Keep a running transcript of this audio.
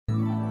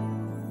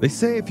They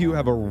say if you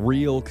have a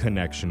real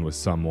connection with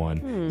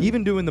someone,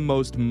 even doing the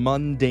most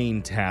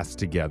mundane tasks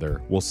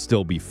together will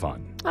still be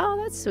fun. Oh,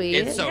 that's sweet.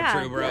 It's so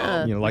true, bro.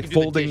 Yeah. You know, like You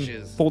can do the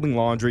dishes. folding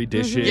laundry,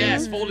 dishes.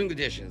 Yes, folding the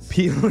dishes.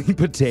 Peeling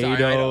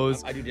potatoes.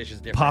 Sorry, I do dishes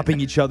different. Popping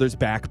each other's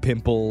back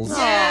pimples.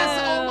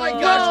 Yes, oh my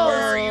gosh,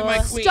 where are you, my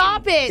queen?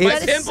 Stop it. My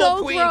That is pimple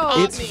so queen, gross. pop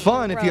It's me.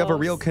 fun if you have a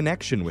Gross. real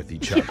connection with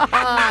each other.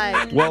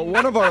 God. Well,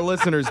 one of our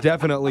listeners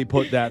definitely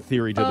put that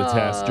theory to the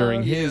test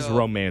during his Ew.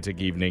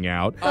 romantic evening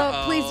out.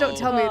 Oh, please don't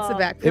tell me it's the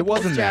back. It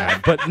wasn't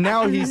that, but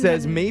now he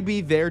says maybe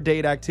their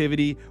date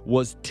activity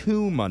was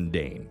too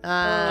mundane.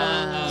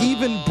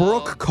 Even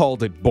Brooke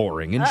called it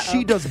boring, and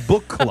she does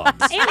book clubs.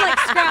 And like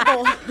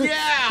Scrabble.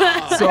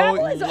 Yeah. So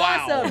Scrabble is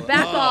awesome.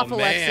 Back off, man.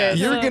 Alexis.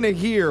 you're going to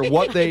hear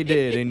what they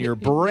did in your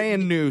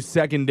brand new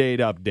second date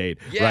update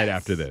right Yes.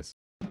 after this.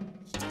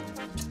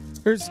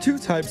 There's two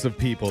types of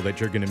people that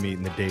you're going to meet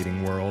in the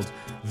dating world.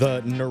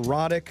 The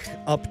neurotic,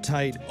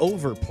 uptight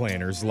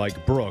overplanners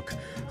like Brooke,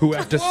 who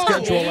have to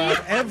schedule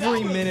out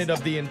every minute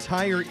of the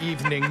entire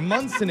evening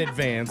months in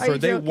advance, Are or you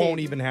they joking? won't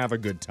even have a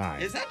good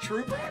time. Is that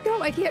true, bro?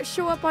 No, I can't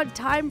show up on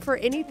time for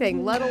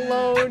anything, let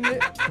alone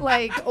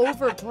like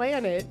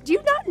overplan it. Do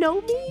you not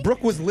know me?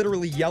 Brooke was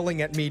literally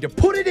yelling at me to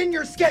put it in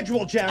your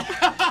schedule, Jeff.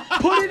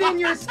 Put it in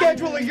your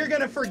schedule or you're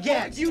going to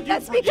forget.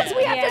 That's because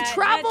we have Yeah, to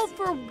travel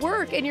for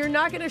work and you're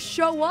not going to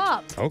show up.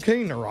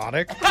 Okay,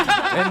 neurotic.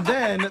 And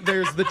then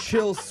there's the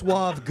chill,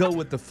 suave, go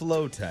with the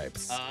flow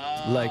types,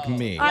 like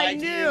me. I Like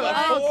knew. you,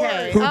 of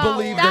Okay. Who Oh,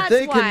 believe that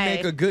they that's can why.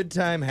 make a good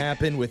time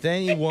happen with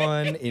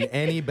anyone in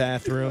any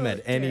bathroom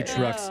at any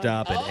truck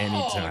stop at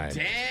any time.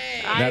 Dang.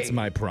 That's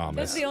my Those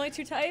promise. are the only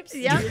two types?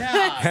 Yeah.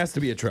 Yeah. Has to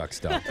be a truck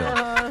stop,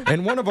 though.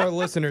 And one of our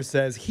listeners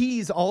says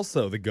he's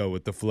also the go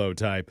with the flow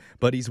type,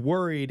 but he's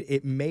worried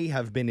it may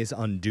have been his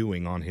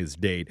undoing on his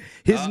date.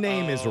 His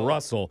name is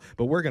Russell,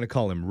 but we're going to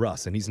call him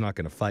Russ, and he's not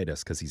going to fight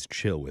us because he's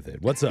chill with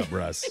it. What's up,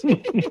 Russ?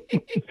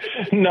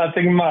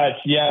 Nothing much.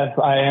 Yes,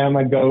 I am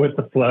a go with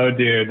the flow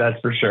dude. That's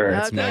for sure.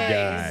 That's my Okay.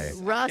 guy.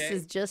 Russ Okay.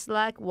 is just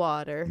like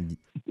water.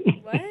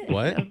 What?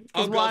 What? Oh,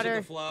 Because goes water with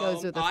the flow.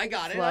 goes with the I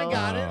got it. flow. I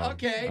got it. Oh.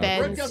 Okay. Brooke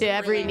Bends doesn't to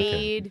every really-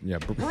 need. Yeah,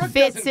 Brooke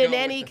Fits doesn't in go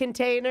any with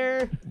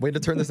container. way to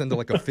turn this into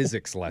like a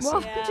physics lesson.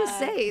 Well, I just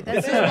say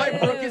This that's is why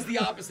Brooke is the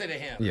opposite of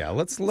him. Yeah,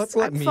 let's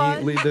let me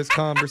fun. lead this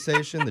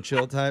conversation, the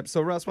chill type.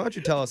 So, Russ, why don't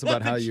you tell us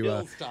about The how you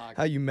chill stock.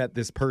 how you met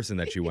this person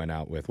that you went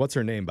out with? What's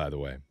her name, by the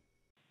way?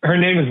 Her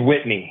name is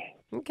Whitney.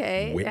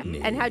 okay. Whitney.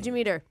 And how'd you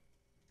meet her?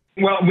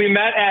 Well, we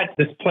met at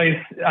this place.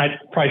 I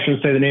probably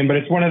shouldn't say the name, but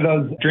it's one of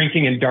those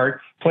drinking and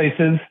darts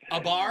places.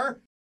 A bar?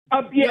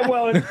 Yeah,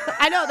 well, it's,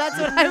 I know that's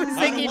what I was I don't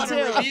thinking want to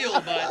too.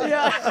 reveal, but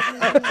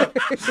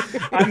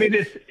I mean,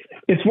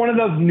 it's one of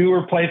those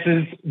newer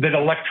places that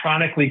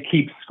electronically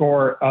keeps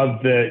score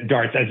of the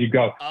darts as you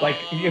go. Like,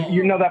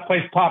 you know that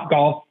place, Pop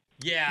Golf?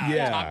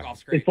 yeah, Top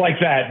Golf's great. It's like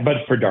that, but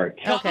for darts.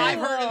 Okay. I've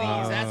heard of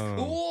these. That's Oh.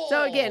 cool.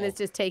 So again, it's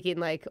just taking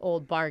like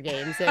old bar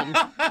games and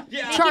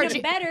yeah.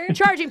 charging better.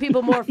 charging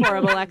people more for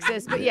them,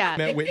 Alexis. But yeah.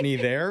 Met Whitney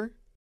there?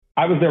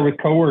 I was there with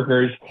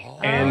coworkers,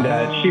 and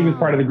she was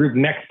part of the group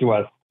next to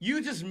us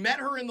You just met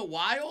her in the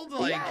wild?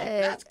 Like,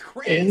 Yeah. that's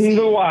crazy. in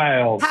the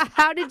wild.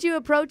 How did you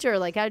approach her?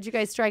 Like, how did you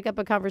guys strike up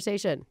a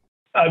conversation?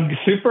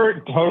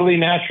 Super, totally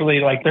naturally.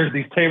 Like, there's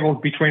these tables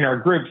between our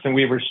groups, and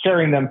we were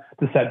sharing them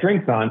to set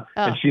drinks on.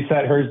 Oh. And she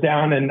set hers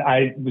down, and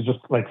I was just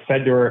like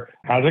said to her,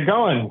 "How's it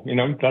going?" You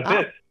know, that's Oh.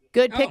 it.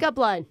 Good pickup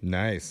line.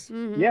 Nice.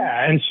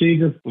 Yeah, and she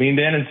just leaned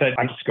in and said,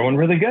 "I'm just going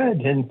really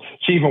good." And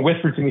she even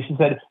whispered to me, she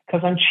said,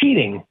 "Because I'm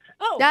cheating."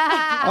 Oh.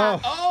 Ah.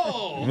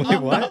 Oh.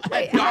 Wait, what?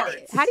 Wait,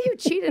 Darts. how do you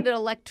cheat at an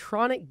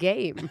electronic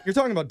game? You're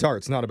talking about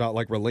darts, not about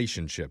like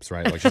relationships,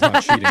 right? Like she's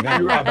not cheating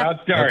that way.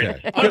 About darts.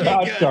 Okay.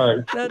 About good.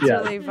 darts. That's Yeah.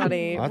 really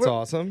funny. That's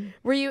awesome.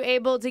 Were you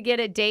able to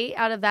get a date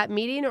out of that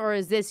meeting, or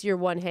is this your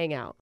one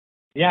hangout?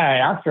 Yeah, I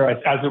asked her as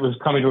it was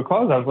coming to a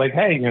close. I was like,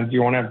 "Hey, do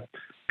you want to?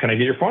 Can I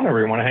get your phone number?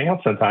 You want to hang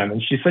out sometime?"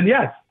 And she said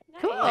yes.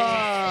 Cool.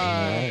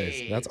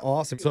 Nice. That's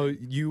awesome. So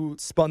you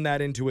spun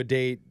that into a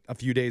date a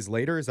few days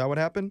later. Is that what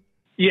happened?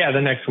 Yeah,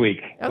 the next week.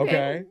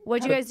 Okay.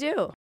 What'd you guys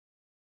do?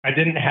 I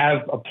didn't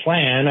have a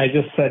plan. I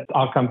just said,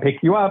 "I'll come pick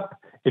you up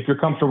if you're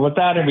comfortable with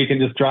that, and we can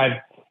just drive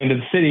into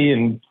the city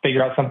and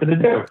figure out something to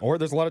do." Or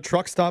there's a lot of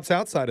truck stops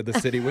outside of the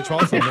city, which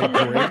also make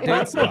great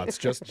date spots.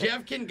 Just,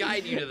 Jeff can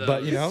guide you to those.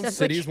 but you know,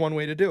 city's one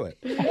way to do it.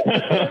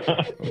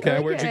 Okay,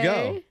 where'd you go?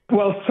 Okay.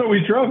 Well, so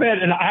we drove in,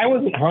 and I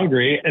wasn't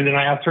hungry. And then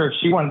I asked her if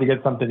she wanted to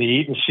get something to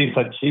eat, and she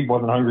said she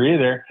wasn't hungry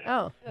either.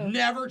 Oh.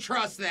 Never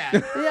trust that.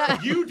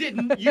 Yeah. You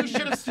didn't. You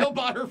should have still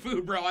bought her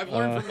food, bro. I've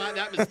learned from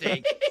that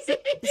mistake.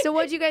 So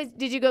what'd you guys,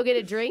 did you go get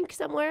a drink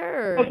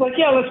somewhere? I was Or? like,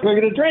 "Yeah, let's go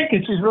get a drink."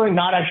 And she's really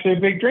not actually a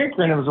big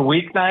drinker, and it was a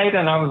weeknight,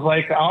 and I was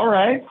like, "All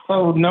right,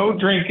 so no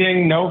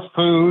drinking, no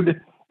food.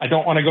 I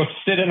don't want to go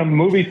sit in a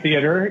movie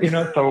theater,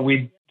 so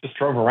we just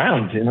drove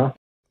around.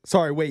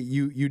 Sorry, wait,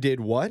 you did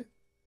what?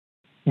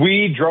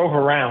 We drove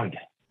around.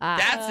 Ah.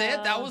 That's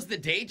it? That was the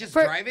date? Just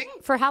For- driving?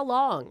 For how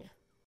long?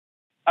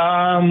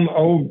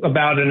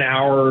 About an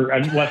hour,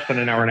 less than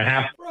an hour and a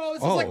half. Bro,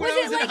 this is like when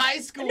I was in high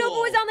school. No, but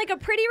was it on like a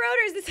pretty road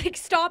or is this like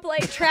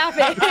stoplight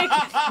traffic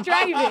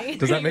driving?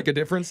 Does that make a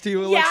difference to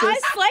you, Yeah,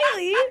 Alexis?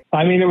 slightly.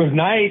 I mean, it was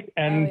night,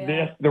 and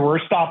there were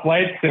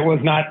stoplights. It was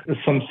not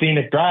some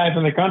scenic drive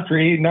in the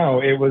country. No,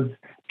 it was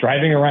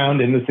driving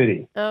around in the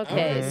city.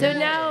 Okay. So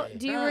now,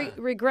 do you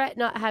regret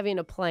not having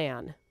a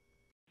plan?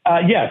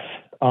 Yes,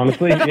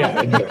 honestly,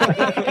 yeah.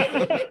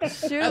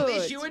 Shoot. At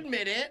least you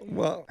admit it.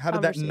 Well, how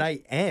did that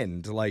night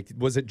end? Like,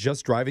 was it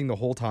just driving the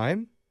whole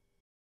time?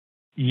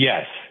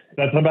 Yes,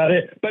 that's about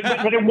it. But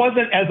it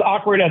wasn't as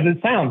awkward as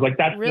it sounds. Like,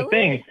 that's the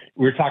thing.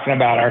 We were talking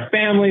about our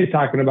families,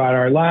 talking about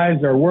our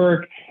lives, our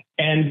work.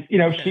 And,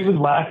 she was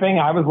laughing.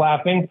 I was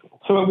laughing.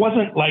 So it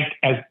wasn't like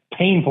as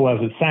painful as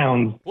it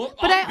sounds. But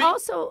I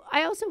also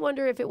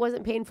wonder if it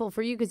wasn't painful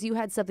for you because you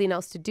had something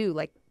else to do,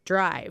 like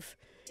drive.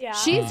 Yeah.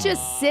 She's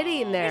just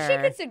sitting there. She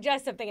could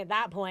suggest something at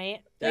that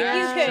point.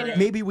 That's You could.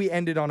 Maybe we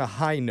ended on a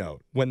high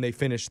note when they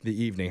finished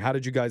the evening. How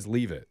did you guys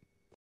leave it?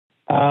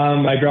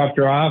 I dropped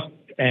her off,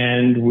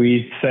 and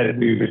we said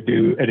we would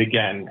do it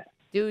again.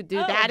 Do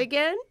that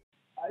again?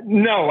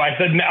 No, I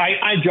said,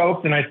 I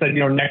joked, and I said,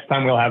 next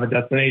time we'll have a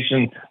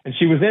destination. And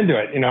she was into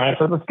it. I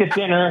said, let's get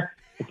dinner.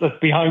 Let's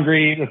be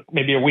hungry.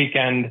 Maybe a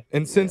weekend.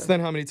 And since then,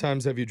 how many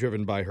times have you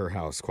driven by her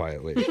house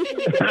quietly?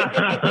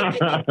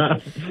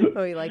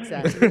 Oh, he likes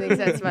that. He thinks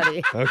that's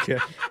funny.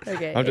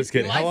 Okay. I'm just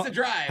kidding. He likes to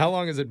drive. How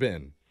long has it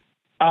been?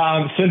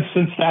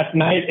 Since that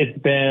night, it's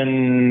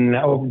been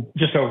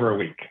just over a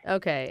week.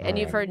 Okay. And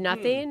you've heard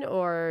nothing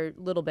or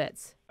little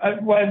bits? I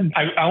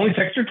only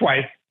texted her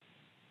twice.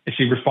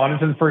 She responded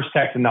to the first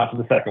text and not to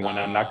the second one.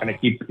 I'm not going to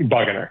keep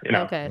bugging her.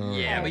 Okay.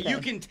 Yeah, but you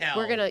can tell.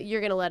 You're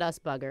gonna let us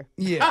bug her.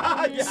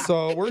 Yeah.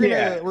 So we're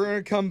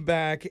gonna come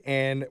back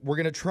and we're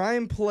gonna try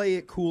and play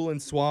it cool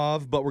and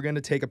suave, but we're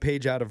gonna take a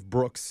page out of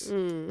Brooke's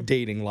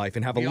dating life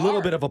and have a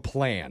little bit of a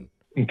plan.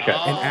 Okay.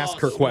 And ask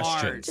her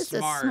questions. Just a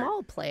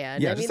small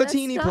plan. Yeah, I just mean, a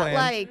teeny that's not plan.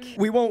 Like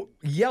We won't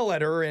yell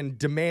at her and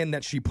demand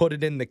that she put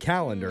it in the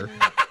calendar.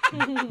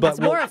 But it's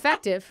more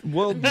effective.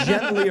 We'll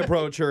gently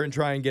approach her and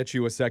try and get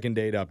you a second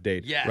date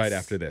update right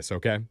after this,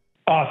 okay?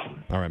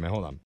 Awesome. All right, man,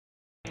 hold on.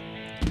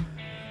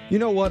 You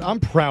know what? I'm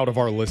proud of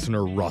our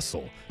listener,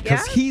 Russell,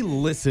 because he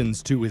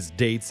listens to his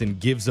dates and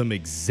gives them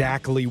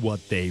exactly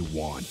what they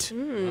want.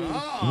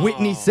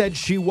 Whitney said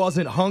she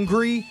wasn't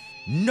hungry,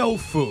 no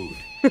food.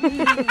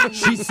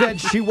 She said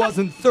she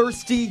wasn't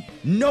thirsty,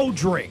 no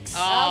drinks.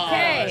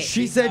 Okay.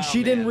 She said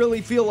she didn't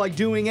really feel like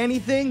doing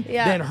anything,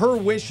 then her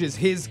wish is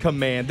his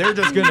command. They're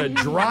just going to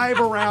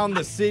drive around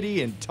the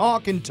city and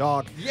talk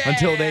until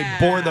they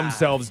bore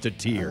themselves to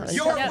tears.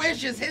 Your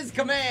wish is his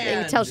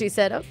command. Until she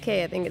said,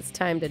 okay, I think it's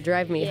time to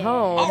drive me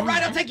home. All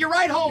right, I'll take you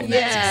right home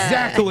then. That's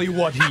exactly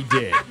what he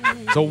did.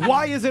 So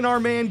why isn't our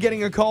man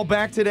getting a call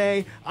back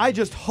today? I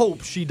just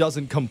hope she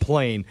doesn't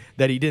complain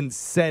that he didn't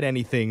set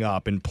anything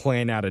up and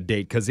plan out a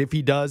date, because if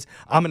he does,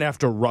 I'm going to have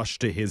to rush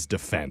to his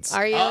defense.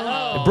 Are you?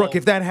 Brooke,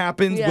 if that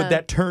happens, would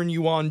that turn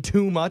you on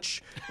too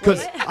much?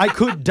 Because I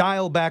could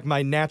dial back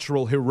my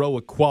natural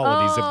heroic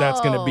qualities if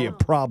that's going to be a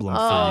problem for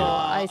you.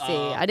 I see.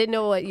 I didn't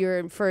know what you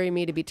were referring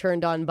me to be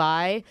turned on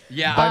by.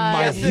 Yeah. By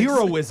my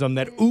heroism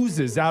that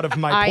oozes out of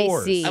my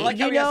pores. I see. I like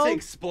how you have to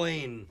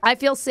explain. I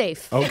feel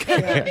safe.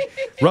 Okay.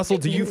 Russell,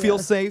 do you feel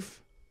safe?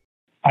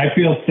 I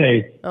feel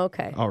safe.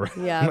 Okay. All right.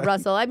 Yeah,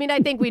 Russell. I mean, I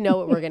think we know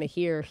what we're going to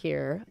hear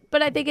here,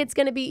 but I think it's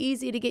going to be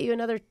easy to get you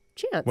another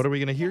chance. What are we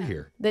going to hear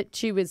here? That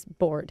she was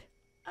bored.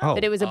 Oh.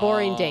 That it was a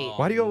boring date.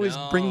 Why do you always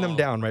bring them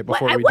down right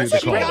before we do the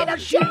wasn't call? bringing them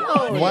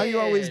down. Why do you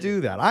always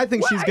do that? I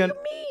think she's gonna.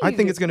 you mean? I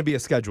think it's gonna be a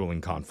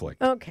scheduling conflict.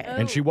 Okay.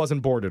 And she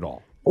wasn't bored at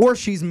all, or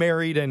she's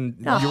married and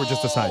you were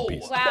just a side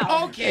piece.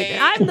 Wow. Okay.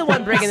 I'm the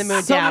one bringing the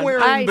mood down. Somewhere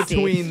in I see.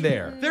 between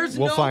there.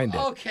 We'll find it.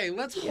 Okay,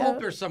 let's hope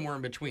there's somewhere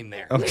in between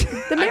there. Okay.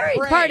 The married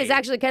part is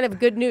actually kind of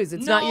good news.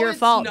 It's not your it's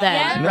fault not.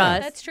 then, Yeah,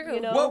 Russ. that's true.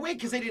 You know? Well, wait,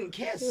 because they didn't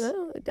kiss.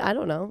 I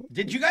don't know.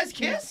 Did you guys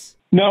kiss?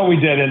 No, we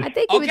didn't. I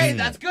think he Okay, was,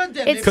 that's good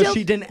then. It's Because still-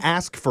 she didn't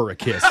ask for a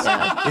kiss.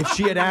 If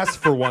she had asked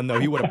for one, though,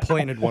 he would have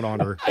planted one on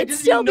her. It'd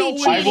still be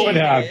I cheating. would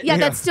have. Yeah,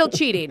 that's still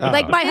cheating.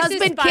 Like my This is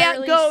husband can't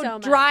spiraling go so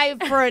much.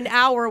 drive for an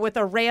hour with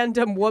a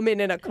random woman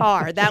in a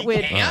car. That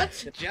would.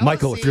 Can't?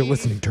 Michael, if you're Jealousy.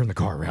 listening, turn the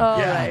car around. All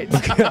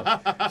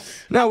right.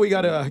 Now we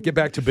got to get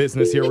back to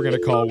business here. We're going to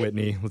call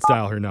Whitney. Let's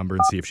dial her number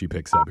and see if she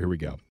picks up. Here we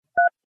go.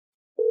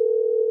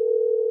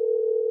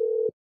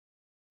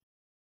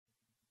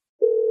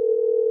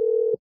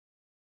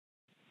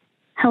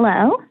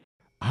 Hello?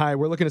 Hi,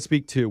 we're looking to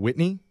speak to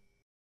Whitney.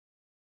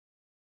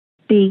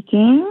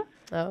 Speaking.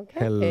 Okay.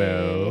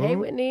 Hello. Hey,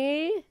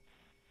 Whitney.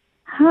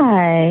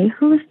 Hi,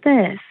 who's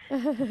this?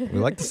 We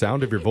like the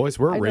sound of your voice.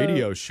 We're a I know.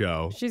 radio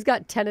show. She's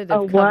got tentative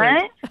A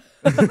coverage.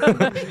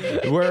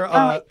 what?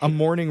 We're a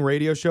morning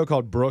radio show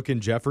called Brooke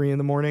and Jeffrey in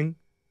the morning.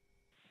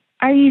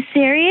 Are you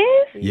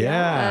serious?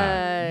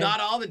 Yeah. Not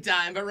all the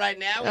time, but right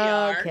now we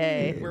are.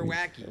 Okay. We're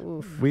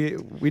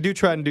wacky. We do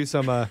try and do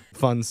some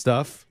fun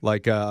stuff.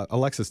 Like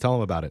Alexis, tell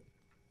them about it.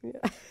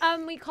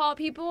 We call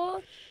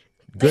people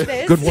Good,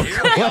 this. good work.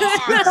 So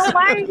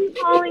why are you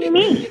calling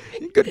me?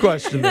 Good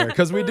question there.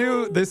 Because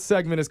this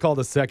segment is called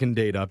a second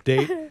date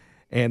update.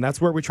 And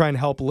that's where we try and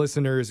help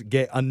listeners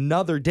get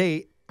another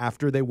date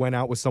after they went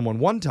out with someone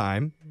one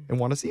time and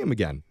want to see him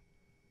again.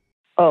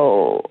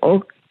 Oh,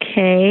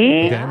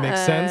 okay. Okay,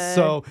 makes sense.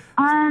 So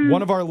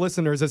one of our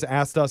listeners has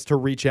asked us to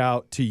reach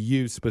out to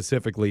you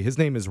specifically. His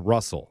name is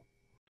Russell.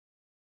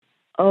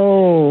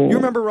 Oh. You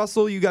remember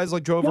Russell? You guys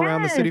drove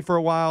around the city for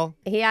a while?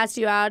 He asked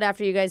you out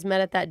after you guys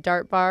met at that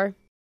dart bar?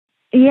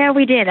 Yeah,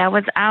 we did. I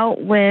was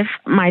out with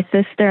my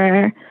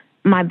sister,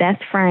 my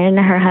best friend,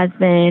 her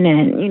husband,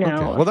 and, Okay.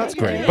 Well, that's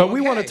great. But we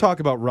want to talk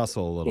about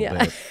Russell a little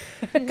bit.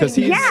 Because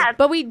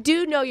But we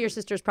do know your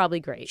sister's probably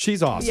great.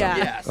 she's awesome. Yeah.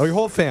 Yes. Oh, your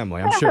whole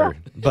family, I'm sure.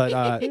 But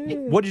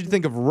what did you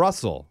think of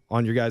Russell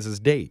on your guys'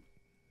 date?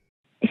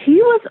 He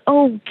was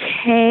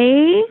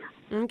okay.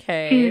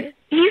 Okay.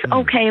 He's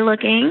okay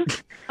looking.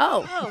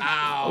 Oh.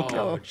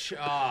 Ouch.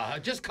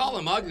 Just call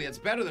him ugly. It's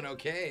better than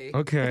okay.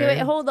 Okay. Okay, wait,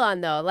 hold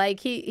on, though. Like,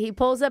 he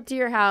pulls up to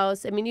your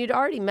house. I mean, you'd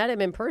already met him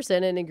in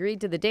person and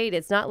agreed to the date.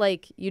 It's not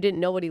like you didn't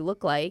know what he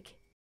looked like.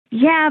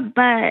 Yeah,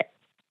 but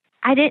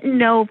I didn't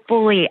know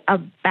fully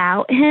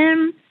about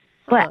him.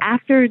 But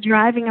after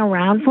driving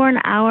around for an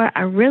hour,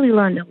 I really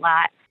learned a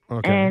lot.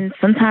 Okay. And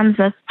sometimes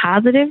that's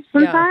positive.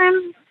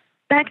 Sometimes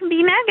that can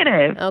be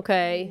negative.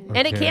 Okay.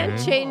 And it can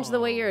Okay. change the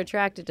way you're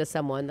attracted to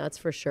someone, that's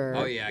for sure.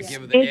 Oh, yeah.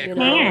 Give it the It ick.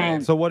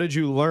 can. So what did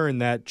you learn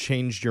that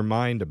changed your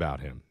mind about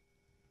him?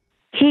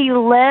 He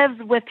lives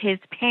with his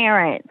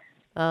parents.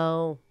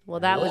 Oh, well,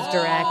 that was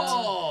direct.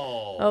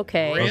 Oh.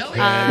 Okay. Really? He's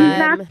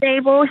not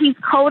stable. He's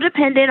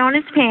codependent on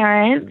his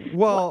parents.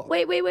 Well,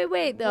 Wait,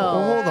 though.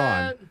 hold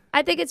on.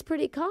 I think it's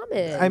pretty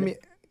common. I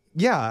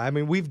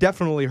mean, we've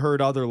definitely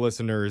heard other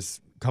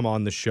listeners come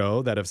on the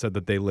show that have said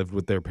that they lived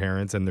with their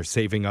parents and they're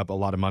saving up a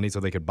lot of money so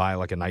they could buy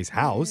a nice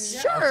house.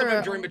 Yeah, or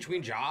sometimes during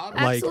between jobs.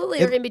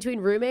 Absolutely, or in between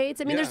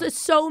roommates. I mean, there's just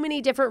so many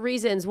different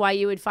reasons why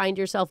you would find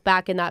yourself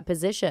back in that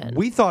position.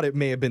 We thought it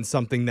may have been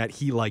something that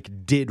he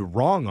did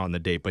wrong on the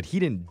date, but he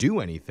didn't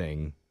do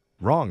anything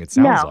wrong, it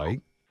sounds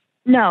like.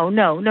 No,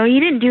 he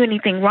didn't do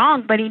anything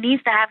wrong, but he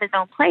needs to have his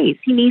own place.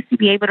 He needs to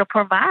be able to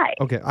provide.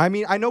 Okay. I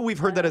mean, I know we've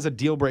heard that as a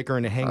deal breaker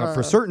and a hang up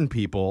for certain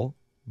people,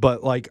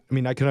 but I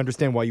can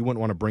understand why you wouldn't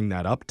want to bring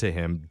that up to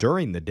him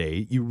during the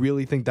date. You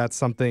really think that's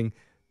something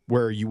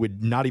where you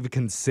would not even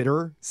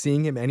consider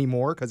seeing him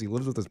anymore because he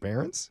lives with his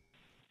parents?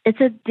 It's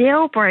a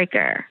deal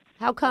breaker.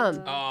 How come?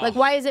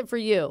 Why is it for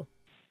you?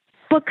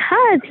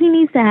 Because he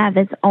needs to have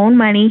his own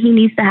money. He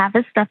needs to have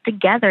his stuff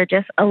together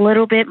just a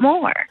little bit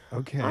more.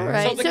 Okay. All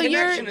right. So the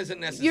connection isn't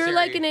necessary. You're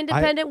like an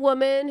independent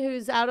woman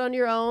who's out on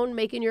your own,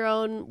 making your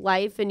own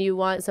life, and you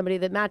want somebody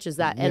that matches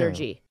that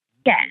energy.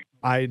 Yes.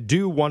 I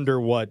do wonder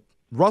what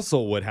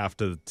Russell would have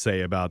to say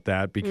about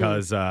that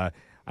because I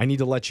need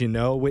to let you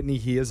know, Whitney,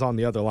 he is on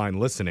the other line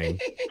listening.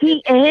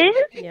 He is?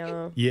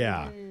 Yeah.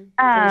 Yeah.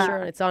 Pretty sure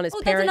it's on his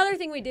That's parent. another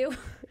thing we do.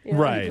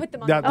 Right. Put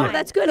them on That- the yeah. Oh,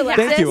 that's good,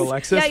 Alexis. Thank you,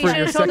 Alexis, yeah, you for should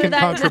your have told her second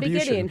that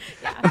contribution.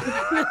 at the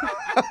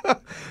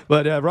beginning.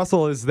 But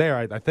Russell is there,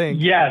 I think.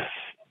 Yes,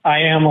 I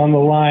am on the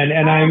line,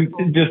 and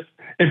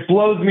it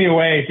blows me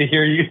away to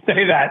hear you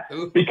say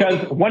that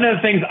because one of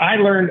the things I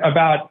learned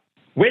about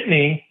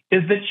Whitney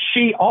is that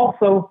she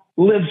also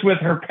lives with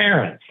her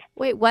parents.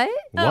 Wait, what?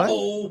 What?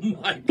 Oh,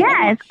 my God.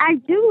 Yes, I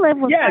do live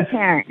with my Yes.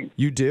 parents.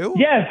 You do?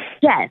 Yes.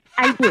 Yes,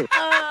 I do.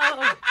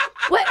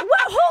 What?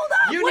 Hold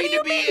up. You What need do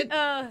you to mean? be.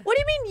 What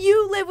do you mean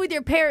you live with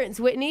your parents,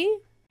 Whitney?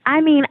 I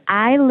mean,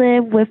 I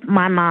live with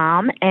my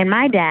mom and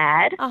my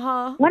dad.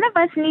 Uh-huh. One of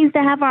us needs to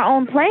have our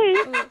own place.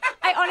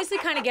 I honestly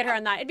kind of get her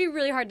on that. It'd be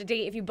really hard to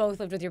date if you both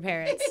lived with your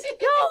parents.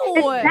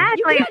 No.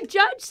 Exactly. You can't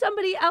judge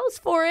somebody else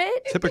for it.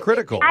 It's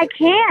hypocritical. I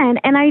can,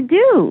 and I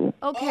do.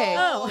 Okay.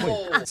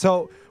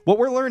 So what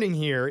we're learning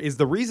here is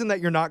the reason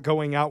that you're not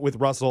going out with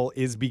Russell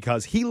is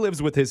because he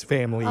lives with his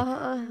family,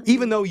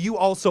 even though you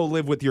also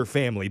live with your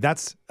family.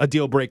 That's a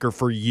deal breaker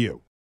for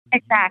you.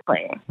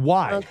 Exactly.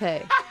 Why?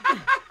 Okay.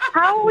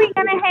 How are we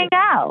going to hang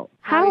out?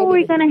 How are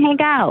we going to hang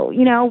out?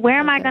 You know, where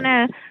am I going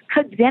to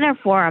cook dinner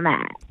for him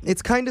at?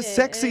 It's kind of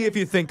sexy if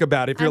you think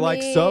about it. If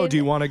you're so do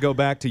you want to go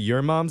back to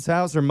your mom's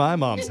house or my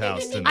mom's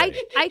house tonight?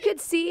 I could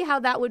see how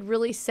that would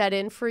really set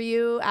in for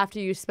you after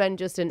you spend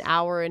just an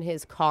hour in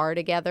his car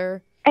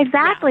together.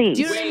 Exactly.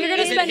 Do you know what I You're mean?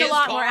 going to spend a his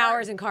lot more car?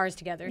 hours in cars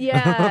together.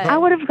 Yeah. I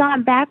would have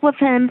gone back with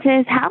him to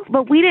his house,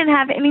 but we didn't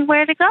have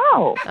anywhere to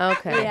go.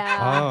 Okay.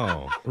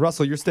 Yeah. Oh.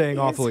 Russell, you're staying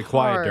awfully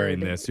quiet during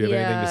this. Do you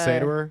have anything to say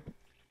to her?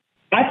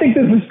 I think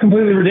this is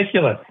completely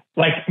ridiculous.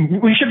 Like,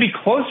 we should be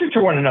closer to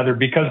one another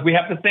because we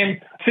have the same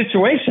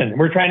situation.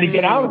 We're trying to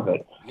get out of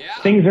it. Yeah.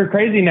 Things are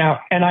crazy now,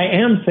 and I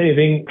am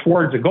saving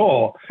towards a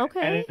goal. Okay.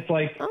 And it's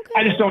like, Okay.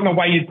 I just don't know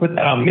why you'd put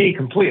that on me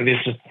completely.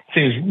 It's just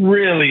seems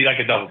really like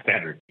a double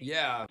standard.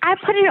 Yeah. I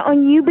put it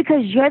on you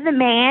because you're the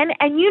man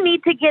and you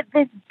need to get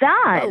this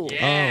done.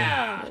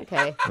 Yeah.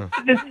 Okay.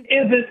 This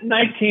isn't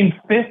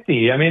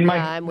 1950. I mean,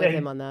 I'm with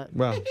him on that.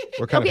 Well,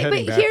 we're kind Okay, of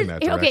heading but back in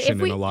that here's- okay, direction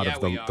if we- in a lot Yeah,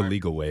 of we the are.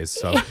 legal ways.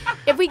 So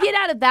If we get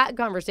out of that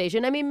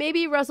conversation, I mean,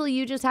 maybe, Russell,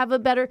 you just have a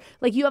better,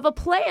 like, you have a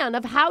plan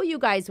of how you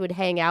guys would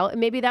hang out, and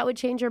maybe that would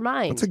change your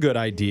mind. that's a good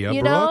idea,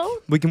 You Brooke. know?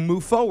 We can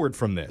move forward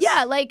from this.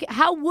 Yeah, like,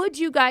 how would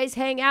you guys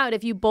hang out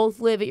if you both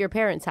live at your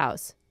parents'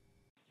 house?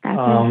 That's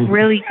a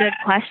really good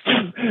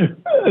question.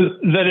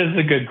 That is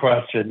a good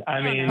question.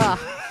 I mean,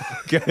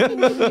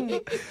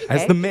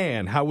 As the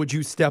man, how would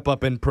you step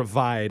up and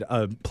provide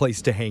a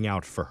place to hang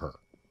out for her?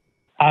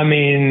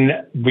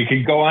 we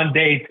could go on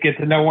dates, get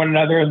to know one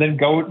another, and then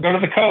go to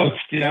the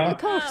coast. You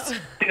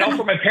know,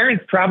 for my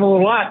parents travel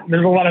a lot.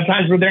 There's a lot of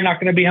times where they're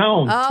not going to be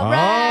home. All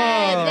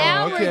right. Oh,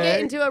 Now we're okay.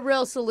 getting to a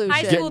real solution.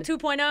 High school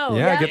 2.0.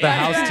 Yeah, get the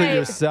that's house to right.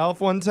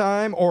 yourself one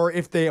time. Or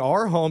if they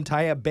are home,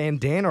 tie a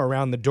bandana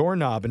around the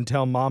doorknob and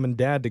tell mom and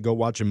dad to go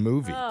watch a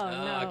movie. Oh,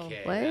 no.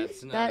 Okay, What?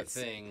 that's not That's- a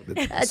thing.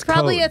 That's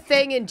probably code. a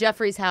thing in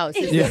Jeffrey's house,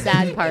 is the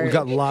sad part. We've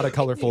got a lot of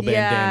colorful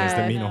bandanas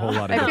that mean a whole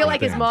lot of I feel different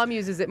like his things. mom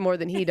uses it more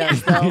than he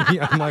does, though.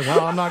 Yeah, I'm like,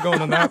 well, I'm not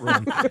going in that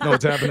room. No,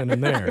 what's happening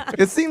in there?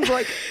 It seems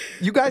like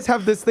you guys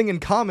have this thing in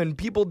common.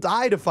 People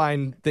die to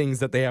find things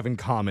that they have in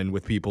common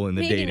with people in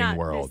the Maybe dating not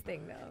world. this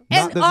thing, though. Not And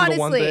this is the one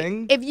honestly,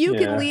 thing. if you Yeah.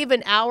 can leave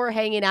an hour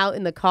hanging out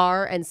in the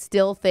car and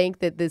still think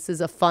that this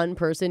is a fun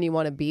person you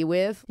want to be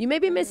with, you may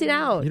be missing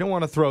out. You don't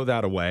want to throw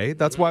that away.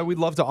 That's why we'd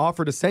love to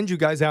offer to send you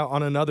guys out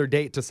on another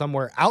date to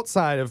somewhere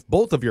outside of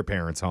both of your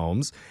parents'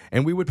 homes,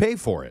 and we would pay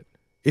for it.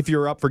 If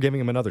you're up for giving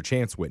him another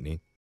chance, Whitney.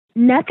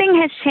 Nothing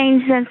has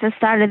changed since the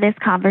start of this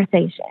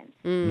conversation.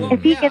 Well,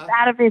 If he gets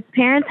out of his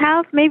parents'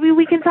 house, maybe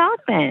we can talk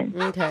then.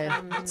 Okay.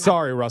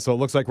 Sorry, Russell. It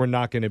looks like we're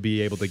not going to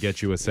be able to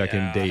get you a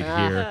second date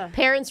here.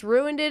 Parents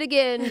ruined it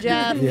again,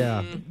 Jeff.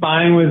 Yeah.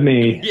 Fine with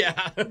me. Yeah.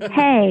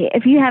 Hey,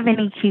 if you have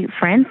any cute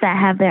friends that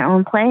have their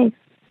own place,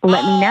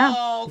 let me know.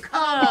 Oh,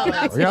 come on.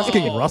 Are you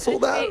asking Russell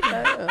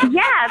that?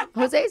 Yeah,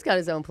 Jose's got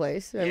his own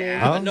place. I mean,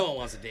 Yeah, but no one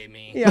wants to date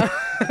me. yeah.